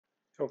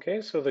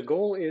Okay, so the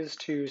goal is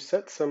to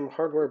set some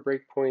hardware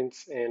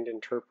breakpoints and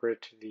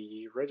interpret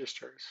the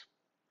registers.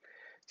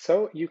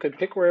 So you could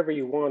pick wherever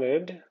you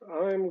wanted.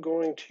 I'm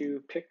going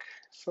to pick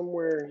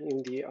somewhere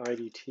in the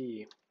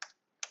IDT.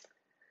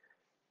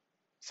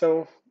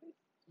 So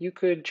you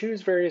could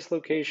choose various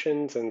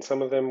locations and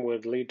some of them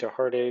would lead to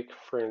heartache.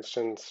 For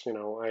instance,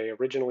 I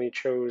originally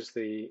chose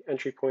the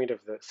entry point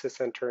of the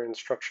sysenter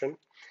instruction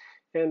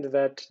and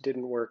that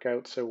didn't work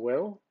out so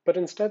well. But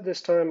instead this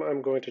time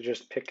I'm going to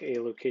just pick a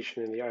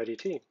location in the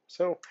IDT.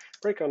 So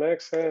break on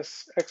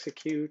access,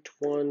 execute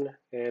one,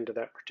 and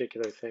that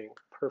particular thing.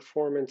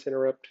 Performance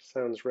interrupt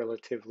sounds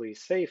relatively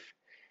safe.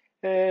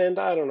 And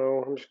I don't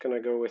know, I'm just going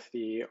to go with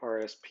the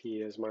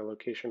RSP as my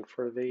location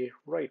for the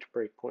write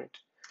breakpoint.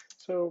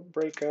 So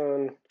break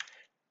on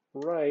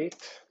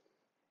write,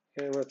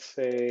 and let's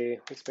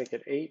make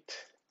it 8,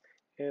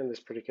 and this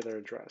particular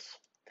address.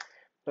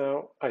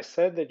 Now, I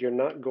said that you're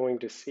not going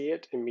to see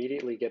it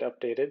immediately get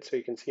updated, so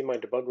you can see my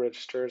debug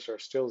registers are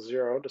still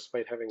 0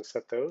 despite having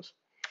set those.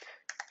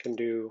 I can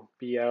do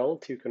BL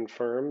to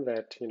confirm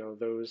that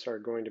those are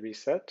going to be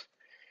set.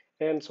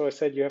 And so I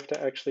said you have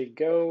to actually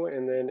go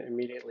and then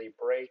immediately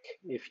break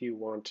if you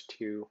want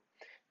to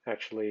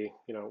actually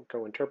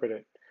go interpret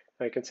it.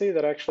 Now you can see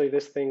that actually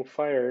this thing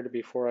fired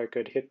before I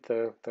could hit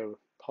the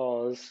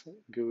pause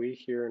GUI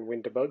here in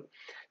WinDbg.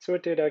 So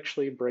it did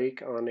actually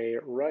break on a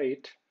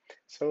write.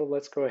 So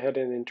let's go ahead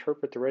and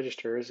interpret the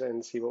registers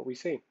and see what we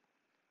see.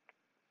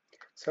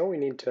 So we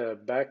need to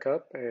back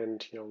up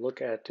and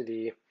look at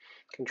the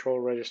control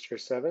register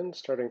 7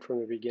 starting from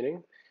the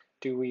beginning.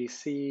 Do we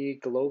see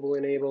global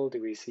enable?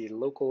 Do we see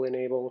local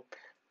enable?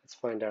 Let's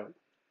find out.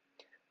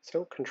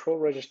 So control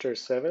register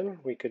 7,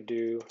 we could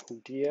do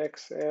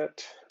dx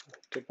at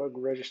debug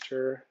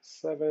register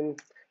 7.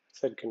 I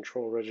said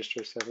control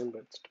register 7,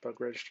 but it's debug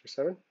register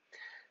 7.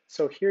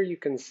 So here you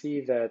can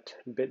see that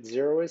bit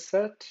 0 is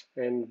set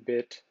and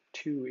bit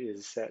 2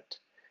 is set.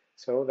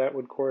 So that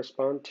would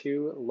correspond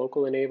to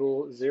local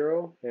enable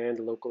 0 and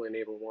local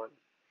enable 1.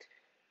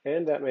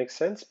 And that makes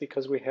sense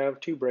because we have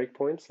two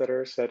breakpoints that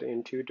are set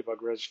into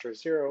debug register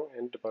 0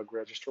 and debug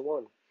register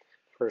 1.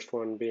 First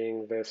one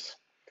being this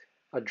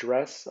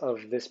address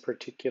of this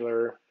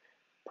particular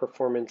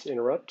performance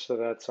interrupt. So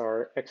that's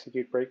our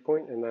execute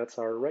breakpoint and that's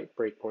our write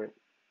breakpoint.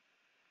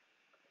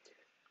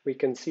 We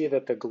can see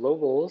that the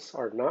globals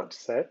are not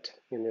set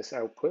in this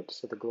output.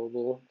 So the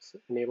global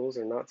enables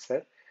are not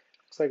set.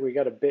 Looks like we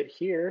got a bit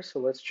here. So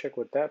let's check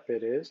what that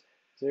bit is.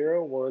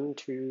 0, 1,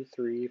 2,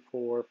 3,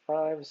 4,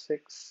 5,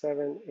 6,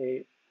 7,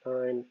 8,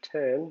 9,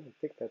 10. I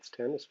think that's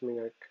 10, assuming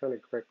I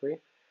counted correctly.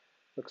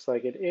 Looks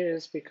like it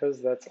is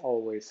because that's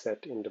always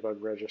set in debug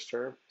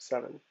register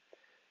 7.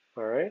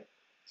 All right,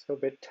 so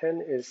bit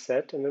 10 is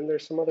set, and then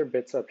there's some other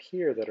bits up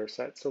here that are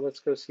set. So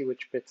let's go see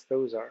which bits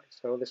those are.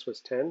 So this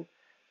was 10,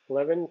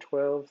 11,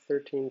 12,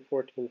 13,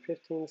 14,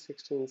 15,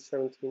 16,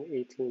 17,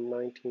 18,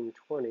 19,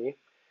 20.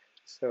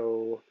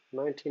 So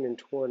 19 and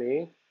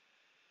 20.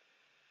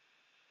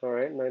 All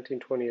right, 19,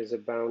 20 is a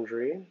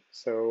boundary.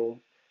 So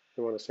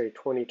we want to say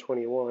 20,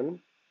 21.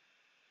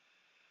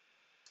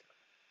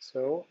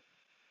 So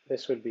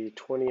this would be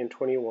 20 and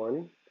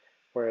 21,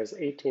 whereas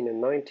 18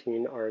 and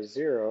 19 are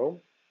 0.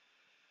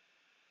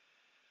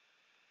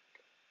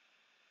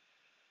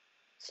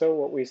 So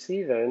what we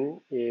see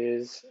then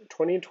is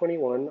 20 and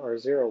 21 are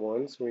 0,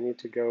 1, so we need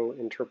to go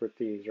interpret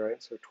these,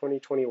 right? So 20,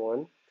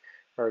 21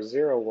 are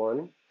 0,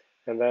 1,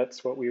 and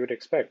that's what we would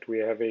expect. We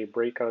have a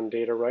break on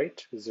data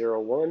write,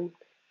 0, 1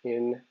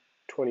 in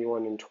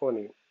 21 and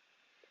 20.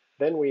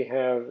 Then we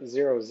have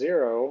 0,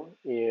 0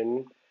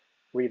 in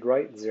read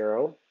write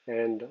 0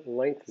 and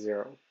length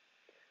 0.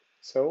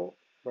 So,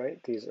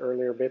 right, these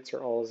earlier bits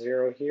are all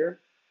 0 here.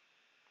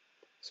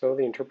 So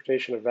the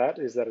interpretation of that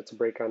is that it's a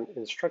break on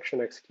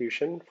instruction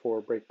execution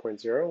for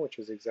breakpoint 0, which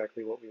is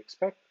exactly what we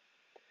expect.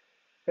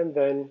 And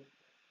then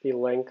the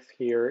length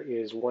here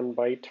is 1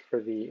 byte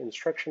for the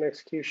instruction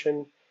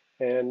execution.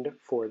 And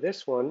for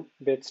this one,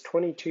 bits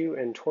 22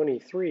 and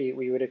 23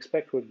 we would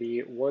expect would be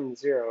 1,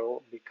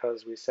 0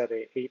 because we set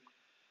a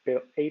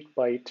 8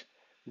 byte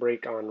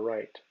break on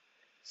write.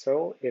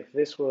 So if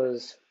this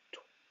was,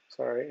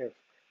 if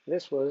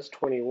this was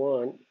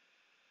 21,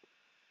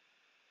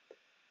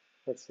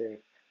 let's see,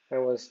 that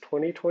was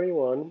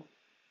 2021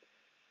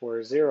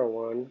 or 0,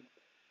 1,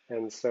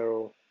 and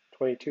so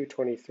 22,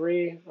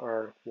 23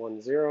 are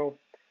 1, 0,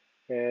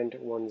 and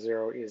 1,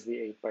 0 is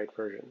the 8-byte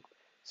version.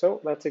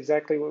 So that's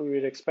exactly what we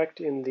would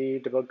expect in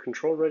the debug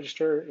control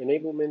register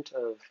enablement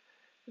of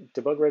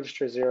debug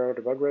register 0,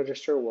 debug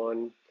register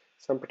 1,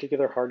 some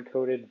particular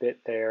hard-coded bit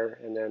there,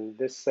 and then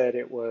this said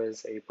it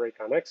was a break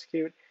on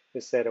execute,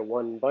 this said a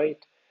 1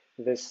 byte,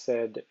 this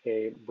said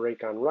a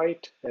break on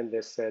write, and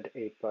this said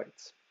 8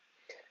 bytes.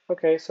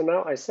 Okay, so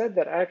now I said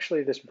that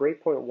actually this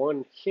breakpoint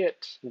 1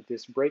 hit,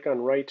 this break on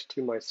write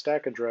to my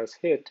stack address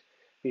hit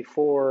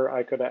before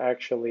I could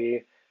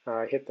actually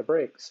hit the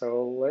break.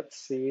 So let's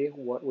see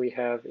what we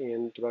have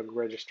in debug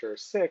register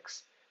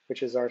 6,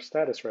 which is our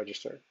status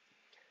register.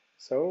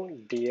 So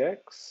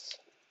dx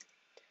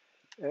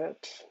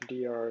at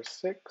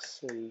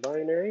dr6 in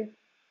binary.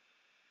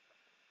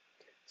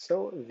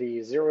 So the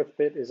 0th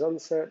bit is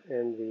unset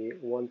and the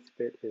 1th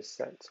bit is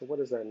set. So what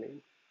does that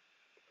mean?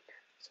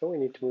 So we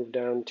need to move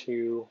down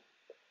to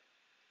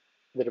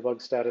the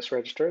debug status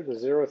register. The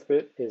 0th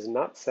bit is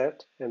not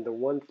set and the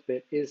 1th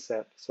bit is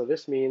set. So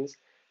this means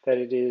that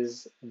it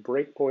is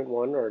breakpoint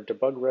 1 or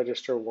debug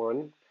register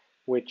 1,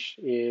 which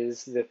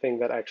is the thing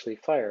that actually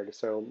fired.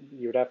 So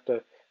you would have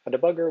to, a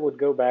debugger would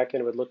go back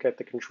and it would look at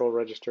the control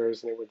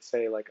registers and it would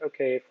say like,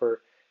 okay,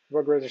 for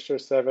debug register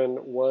 7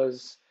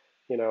 was,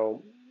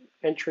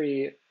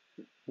 entry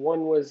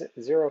 1 was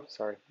 0,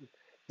 sorry,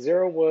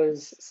 0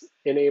 was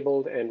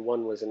enabled and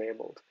 1 was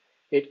enabled.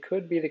 It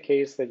could be the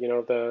case that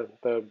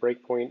the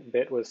breakpoint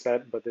bit was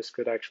set, but this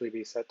could actually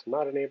be set to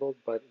not enabled,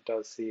 but it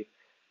does see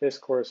this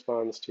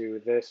corresponds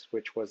to this,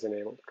 which was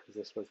enabled, because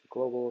this was the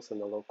globals and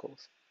the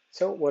locals.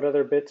 So what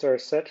other bits are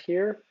set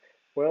here?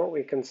 Well,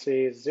 we can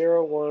see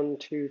 0, 1,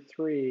 2,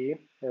 3,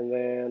 and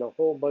then a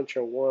whole bunch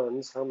of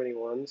ones. How many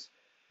ones?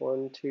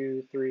 1,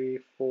 2, 3,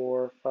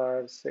 4,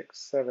 5, 6,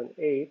 7,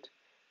 8.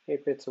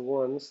 8 bits of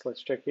ones.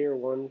 Let's check here.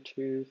 1,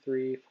 2,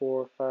 3,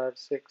 4, 5,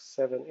 6,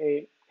 7,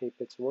 8. 8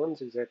 bits of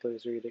ones, exactly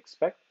as we'd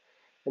expect.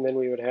 And then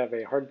we would have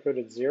a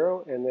hard-coded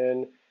 0, and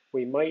then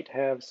we might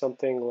have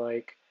something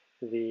like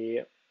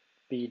the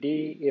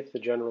BD if the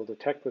general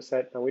detect was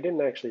set. Now we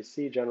didn't actually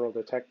see general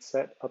detect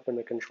set up in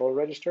the control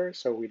register,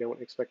 so we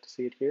don't expect to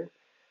see it here.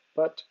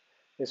 But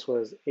this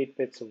was 8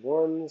 bits of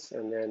ones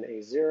and then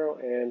a 0,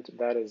 and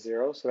that is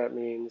 0, so that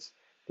means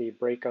the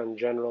break on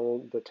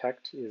general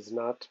detect is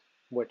not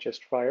what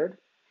just fired.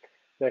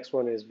 Next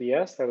one is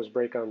BS, that was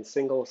break on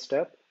single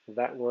step.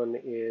 That one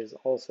is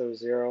also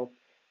 0,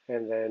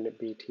 and then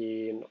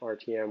BT and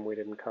RTM we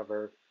didn't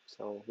cover,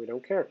 so we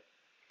don't care.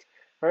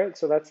 All right,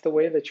 so that's the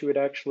way that you would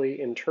actually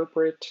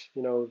interpret,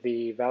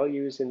 the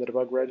values in the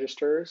debug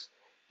registers.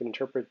 You can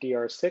interpret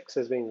DR6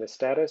 as being the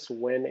status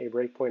when a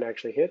breakpoint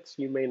actually hits.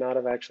 You may not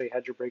have actually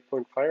had your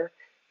breakpoint fire.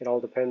 It all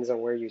depends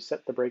on where you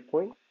set the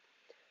breakpoint.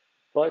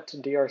 But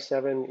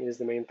DR7 is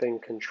the main thing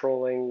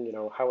controlling,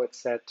 how it's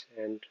set,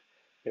 and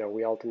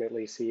we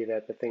ultimately see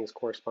that the things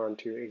correspond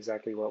to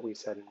exactly what we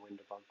said in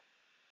WinDbg.